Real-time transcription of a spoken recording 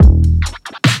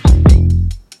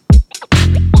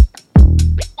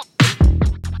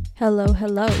Hello,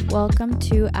 hello. Welcome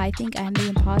to I Think I'm the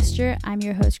Imposter. I'm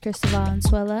your host, Crystal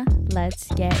Valenzuela. Let's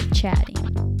get chatting.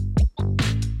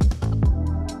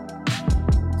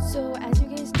 So, as you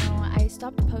guys know, I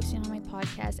stopped posting on my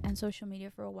podcast and social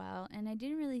media for a while, and I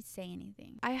didn't really say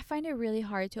anything. I find it really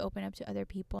hard to open up to other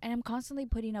people, and I'm constantly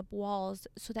putting up walls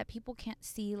so that people can't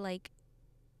see,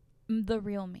 the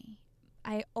real me.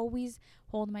 I always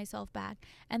hold myself back.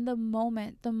 And the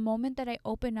moment that I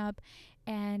open up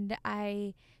and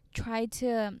I try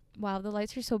to, wow, the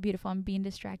lights are so beautiful. I'm being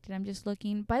distracted. I'm just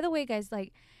looking. By the way, guys,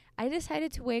 I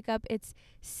decided to wake up. It's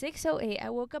 6:08. I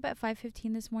woke up at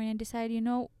 5:15 this morning and decided,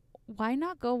 why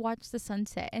not go watch the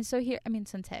sunset? And so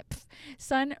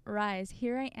sunrise.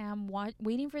 Here I am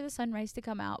waiting for the sunrise to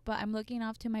come out, but I'm looking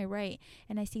off to my right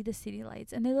and I see the city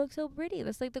lights and they look so pretty.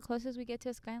 That's like the closest we get to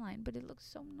a skyline, but it looks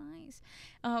so nice.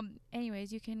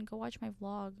 Anyways, you can go watch my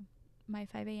vlog, my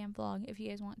 5 a.m. vlog, if you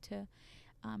guys want to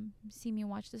see me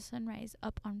watch the sunrise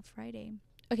up on Friday.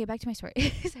 Okay, back to my story.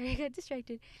 Sorry, I got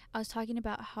distracted. I was talking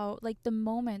about how, the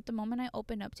moment I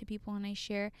open up to people and I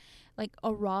share,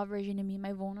 a raw version of me,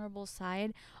 my vulnerable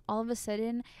side, all of a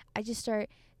sudden, I just start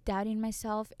doubting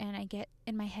myself and I get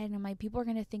in my head and I'm like, people are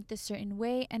going to think this certain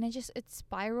way. And it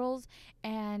spirals.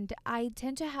 And I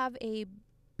tend to have a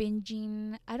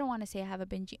binging, I don't want to say I have a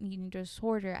binge eating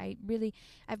disorder.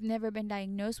 I've never been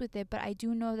diagnosed with it, but I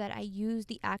do know that I use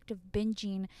the act of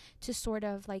binging to sort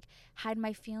of hide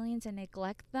my feelings and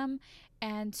neglect them.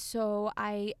 And so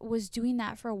I was doing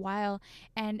that for a while.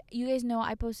 And you guys know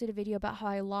I posted a video about how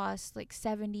I lost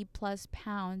 70 plus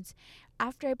pounds.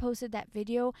 After I posted that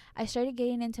video, I started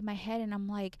getting into my head and I'm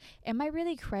like, am I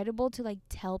really credible to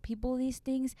tell people these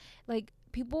things?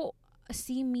 People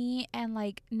see me and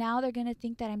now they're gonna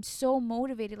think that I'm so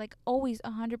motivated, always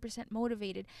 100%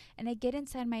 motivated, and I get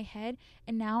inside my head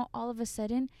and now all of a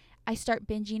sudden I start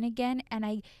binging again and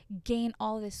I gain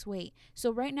all this weight. So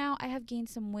right now I have gained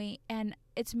some weight and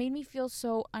it's made me feel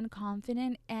so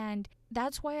unconfident, and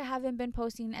that's why I haven't been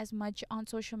posting as much on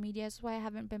social media. That's why I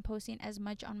haven't been posting as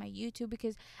much on my YouTube,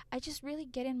 because I just really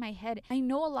get in my head. I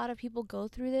know a lot of people go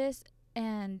through this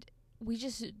and we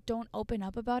just don't open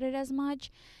up about it as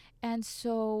much. And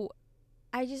so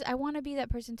I want to be that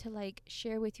person to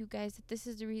share with you guys that this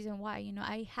is the reason why,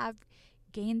 I have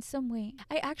gained some weight.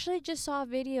 I actually just saw a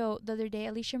video the other day.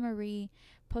 Alicia Marie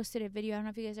posted a video. I don't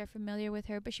know if you guys are familiar with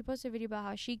her, but she posted a video about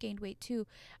how she gained weight too.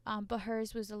 But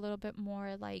hers was a little bit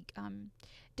more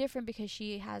different because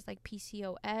she has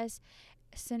PCOS,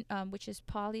 which is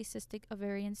polycystic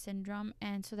ovarian syndrome,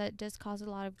 and so that does cause a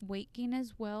lot of weight gain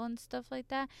as well and stuff like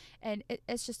that, and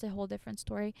it's just a whole different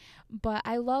story. But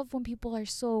I love when people are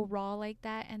so raw like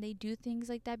that and they do things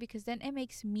like that, because then it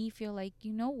makes me feel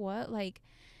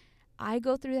I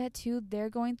go through that too, they're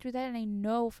going through that, and I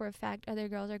know for a fact other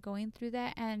girls are going through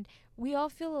that, and we all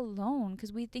feel alone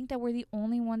because we think that we're the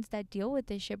only ones that deal with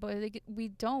this shit, but we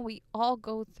don't. We all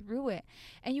go through it.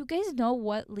 And you guys know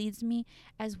what leads me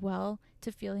as well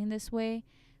to feeling this way?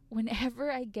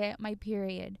 Whenever I get my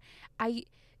period, I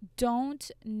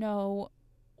don't know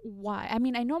why. I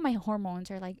mean, I know my hormones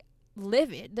are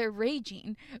livid, they're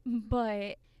raging,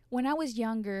 but when I was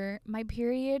younger, my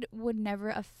period would never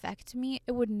affect me.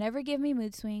 It would never give me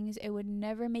mood swings. It would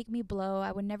never make me blow.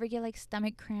 I would never get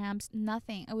stomach cramps,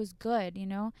 nothing. It was good,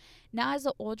 Now as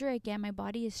the older I get, my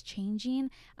body is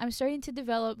changing. I'm starting to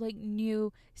develop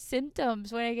new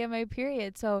symptoms when I get my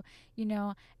period. So,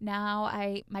 now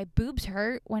my boobs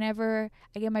hurt whenever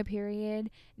I get my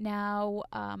period. Now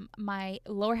my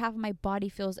lower half of my body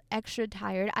feels extra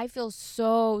tired. I feel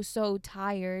so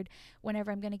tired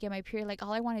whenever I'm going to get my period.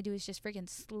 All I want to do is just freaking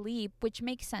sleep, which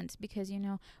makes sense because,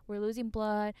 we're losing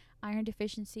blood, iron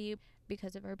deficiency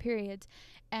because of our periods.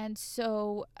 And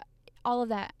so all of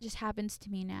that just happens to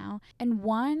me now. And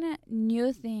one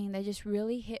new thing that just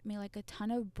really hit me like a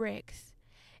ton of bricks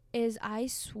is, I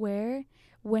swear,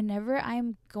 whenever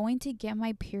I'm going to get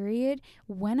my period,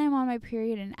 when I'm on my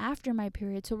period and after my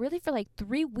period, so really for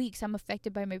 3 weeks I'm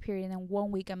affected by my period, and then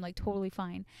 1 week I'm totally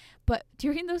fine. But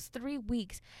during those 3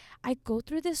 weeks, I go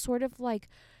through this sort of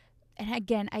and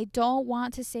again, I don't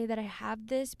want to say that I have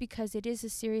this because it is a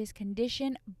serious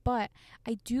condition, but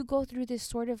I do go through this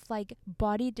sort of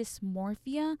body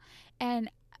dysmorphia, and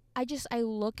I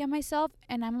look at myself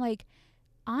and I'm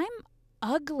I'm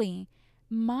ugly.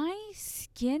 My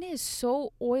skin is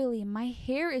so oily. My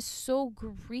hair is so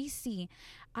greasy.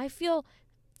 I feel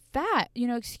fat,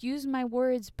 excuse my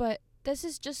words, but this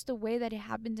is just the way that it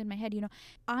happens in my head.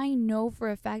 I know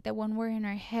for a fact that when we're in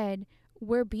our head,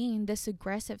 we're being this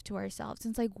aggressive to ourselves.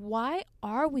 And it's why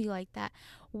are we like that?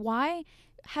 Why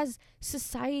has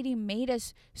society made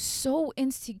us so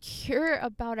insecure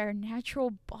about our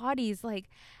natural bodies?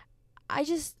 I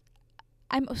just,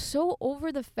 I'm so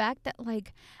over the fact that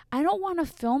like I don't want to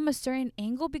film a certain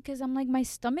angle because I'm like my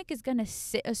stomach is going to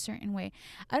sit a certain way.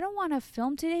 I don't want to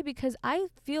film today because I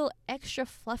feel extra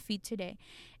fluffy today.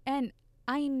 And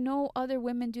I know other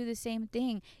women do the same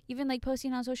thing. Even like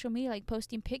posting on social media, like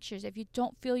posting pictures. If you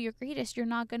don't feel your greatest, you're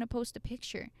not going to post a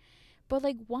picture. But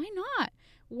like why not?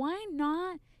 Why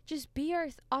not just be our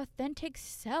authentic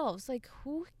selves? Like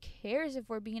who cares if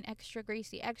we're being extra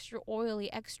greasy, extra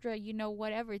oily, extra,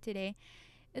 whatever today?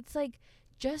 It's like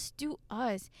just do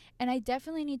us. And I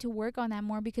definitely need to work on that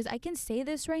more because I can say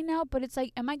this right now, but it's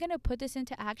like, am I going to put this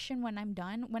into action when I'm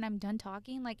done? When I'm done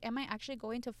talking? Like, am I actually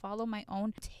going to follow my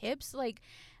own tips? Like,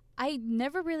 I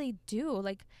never really do.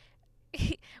 Like,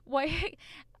 why?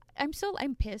 I'm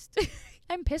pissed.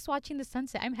 I'm pissed watching the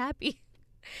sunset. I'm happy.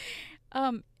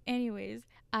 Anyways,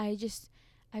 I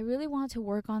really want to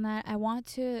work on that. I want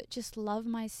to just love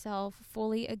myself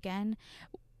fully again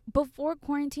before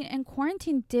quarantine. And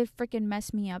quarantine did freaking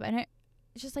mess me up. And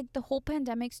it's just like the whole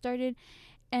pandemic started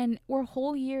and we're a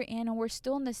whole year in and we're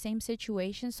still in the same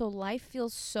situation. So life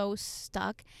feels so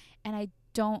stuck and I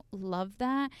don't love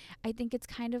that. I think it's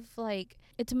kind of like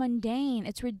it's mundane,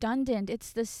 it's redundant,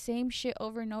 it's the same shit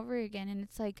over and over again. And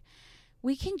it's like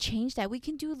we can change that. We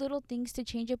can do little things to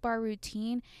change up our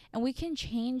routine and we can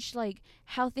change like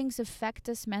how things affect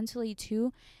us mentally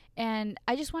too. And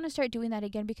I just want to start doing that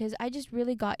again because I just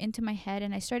really got into my head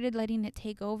and I started letting it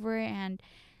take over and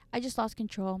I just lost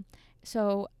control.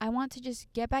 So I want to just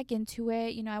get back into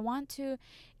it. I want to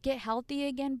get healthy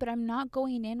again, but I'm not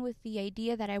going in with the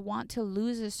idea that I want to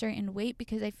lose a certain weight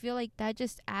because I feel like that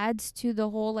just adds to the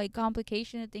whole like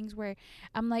complication of things where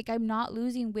I'm like, I'm not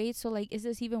losing weight. So like, is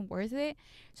this even worth it?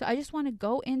 So I just want to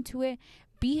go into it,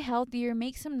 be healthier,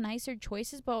 make some nicer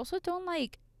choices, but also don't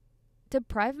like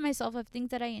deprive myself of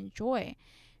things that I enjoy.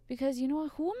 Because who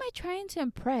am I trying to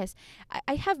impress?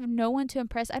 I have no one to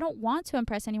impress. I don't want to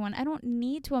impress anyone. I don't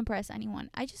need to impress anyone.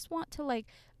 I just want to like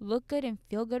look good and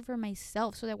feel good for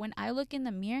myself so that when I look in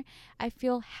the mirror, I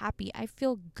feel happy. I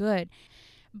feel good.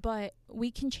 But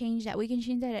we can change that. We can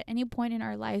change that at any point in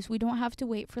our lives. We don't have to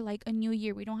wait for like a new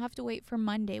year. We don't have to wait for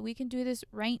Monday. We can do this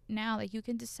right now. Like you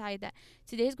can decide that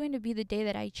today is going to be the day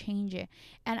that I change it.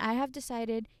 And I have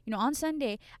decided, on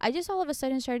Sunday, I just all of a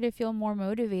sudden started to feel more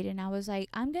motivated. And I was like,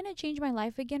 I'm going to change my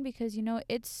life again because,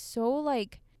 it's so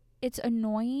like, it's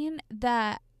annoying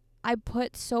that I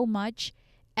put so much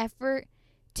effort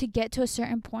to get to a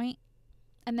certain point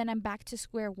and then I'm back to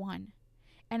square one.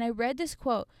 And I read this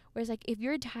quote where it's like, if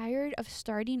you're tired of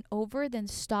starting over, then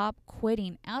stop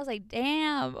quitting. And I was like,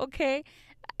 damn, okay.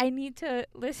 I need to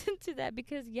listen to that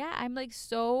because, yeah, I'm like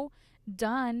so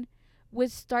done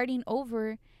with starting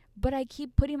over, but I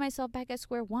keep putting myself back at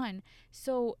square one.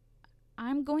 So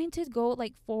I'm going to go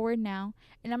like forward now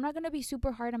and I'm not going to be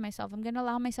super hard on myself. I'm going to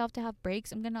allow myself to have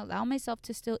breaks. I'm going to allow myself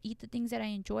to still eat the things that I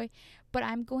enjoy, but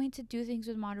I'm going to do things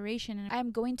with moderation and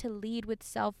I'm going to lead with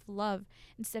self-love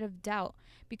instead of doubt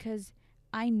because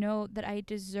I know that I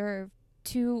deserve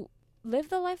to live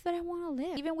the life that I want to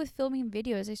live. Even with filming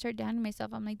videos, I start doubting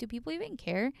myself. I'm like, do people even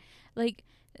care? Like,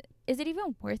 is it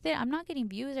even worth it? I'm not getting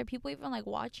views. Are people even like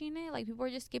watching it? Like people are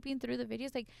just skipping through the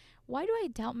videos. Like, why do I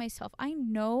doubt myself? I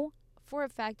know for a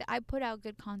fact that I put out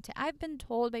good content. I've been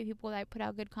told by people that I put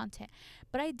out good content,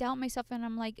 but I doubt myself and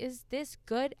I'm like, is this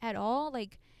good at all?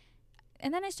 Like,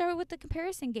 and then I started with the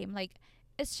comparison game. Like,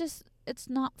 it's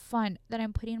not fun that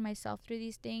I'm putting myself through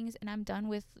these things and I'm done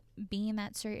with being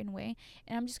that certain way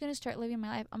and I'm just going to start living my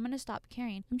life. I'm going to stop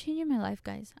caring. I'm changing my life,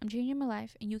 guys. I'm changing my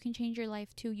life and you can change your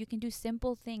life too. You can do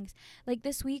simple things. Like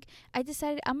this week, I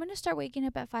decided I'm going to start waking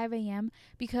up at 5 a.m.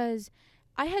 because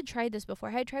I had tried this before.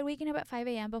 I had tried waking up at 5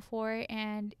 a.m. before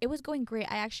and it was going great.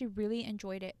 I actually really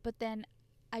enjoyed it. But then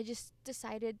I just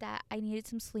decided that I needed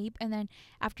some sleep. And then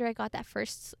after I got that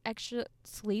first extra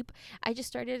sleep, I just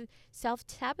started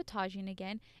self-sabotaging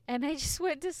again. And I just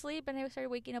went to sleep and I started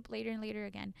waking up later and later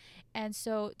again. And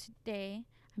so today,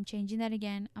 I'm changing that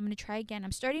again. I'm going to try again.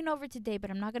 I'm starting over today, but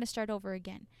I'm not going to start over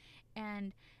again.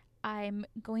 And I'm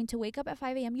going to wake up at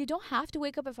 5 a.m. You don't have to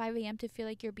wake up at 5 a.m. to feel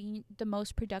like you're being the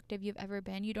most productive you've ever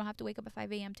been. You don't have to wake up at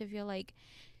 5 a.m. to feel like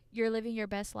you're living your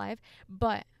best life.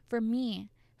 But for me,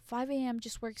 5 a.m.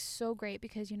 just works so great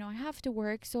because, I have to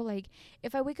work. So, like,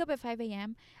 if I wake up at 5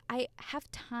 a.m., I have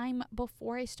time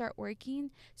before I start working.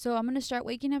 So, I'm going to start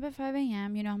waking up at 5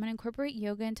 a.m. I'm going to incorporate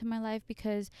yoga into my life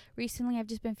because recently I've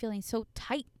just been feeling so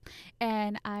tight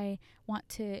and I want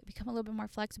to become a little bit more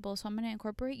flexible. So, I'm going to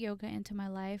incorporate yoga into my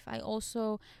life. I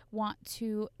also want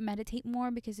to meditate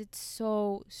more because it's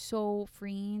so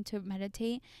freeing to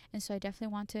meditate. And so, I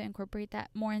definitely want to incorporate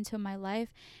that more into my life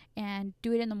and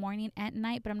do it in the morning and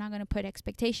night, but I'm not going to put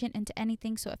expectation into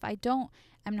anything. So if I don't,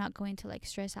 I'm not going to like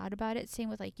stress out about it. Same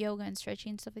with like yoga and stretching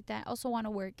and stuff like that. I also want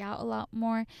to work out a lot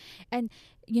more. And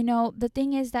the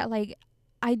thing is that like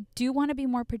I do want to be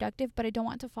more productive, but I don't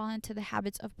want to fall into the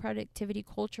habits of productivity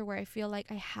culture where I feel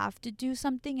like I have to do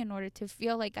something in order to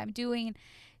feel like I'm doing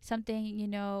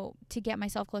something, to get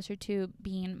myself closer to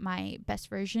being my best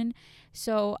version.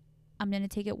 So I'm going to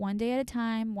take it one day at a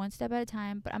time, one step at a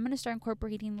time, but I'm going to start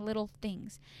incorporating little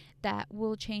things that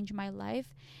will change my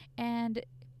life. And,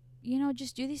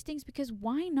 just do these things because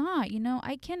why not?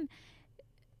 I can.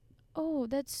 Oh,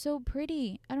 that's so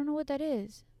pretty. I don't know what that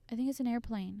is. I think it's an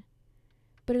airplane,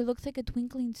 but it looks like a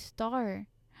twinkling star.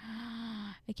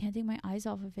 I can't take my eyes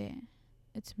off of it.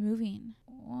 It's moving.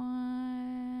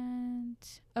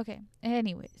 What? Okay.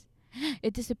 Anyways,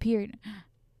 it disappeared.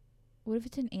 What if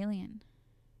it's an alien?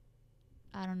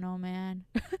 I don't know, man.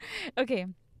 Okay.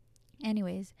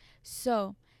 Anyways,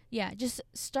 so yeah, just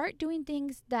start doing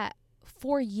things that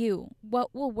for you,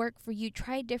 what will work for you.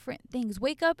 Try different things.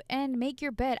 Wake up and make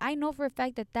your bed. I know for a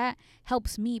fact that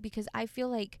helps me because I feel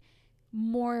like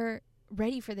more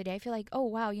ready for the day. I feel like, oh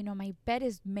wow, my bed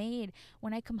is made.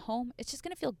 When I come home, it's just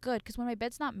gonna feel good because when my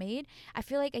bed's not made, I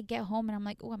feel like I get home and I'm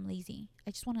like, oh, I'm lazy.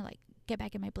 I just want to like get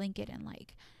back in my blanket and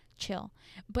like chill.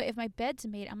 But if my bed's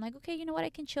made, I'm like, okay, you know what, I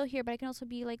can chill here, but I can also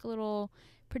be like a little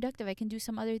productive. I can do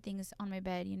some other things on my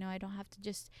bed. I don't have to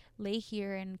just lay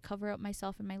here and cover up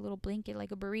myself in my little blanket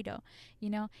like a burrito.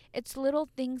 It's little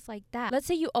things like that. Let's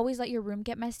say you always let your room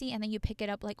get messy and then you pick it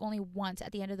up like only once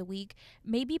at the end of the week.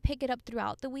 Maybe pick it up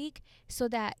throughout the week so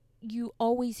that you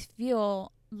always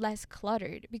feel less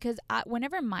cluttered, because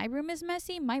whenever my room is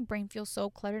messy, my brain feels so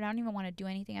cluttered. I don't even want to do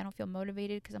anything. I don't feel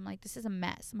motivated because I'm like, this is a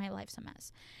mess. My life's a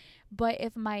mess. But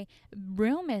if my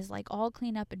room is like all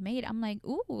cleaned up and made, I'm like,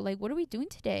 ooh, like what are we doing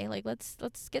today? Like let's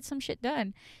get some shit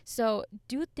done. So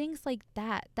do things like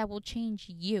that will change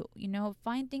you.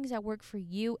 Find things that work for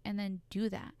you and then do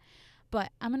that.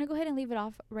 But I'm gonna go ahead and leave it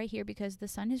off right here because the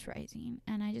sun is rising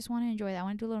and I just want to enjoy that. I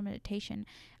want to do a little meditation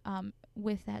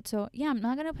with that. So yeah, I'm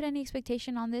not gonna put any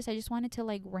expectation on this. I just wanted to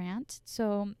like rant.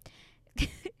 So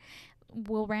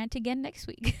we'll rant again next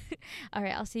week. All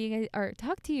right, I'll see you guys or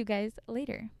talk to you guys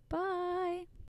later. Bye.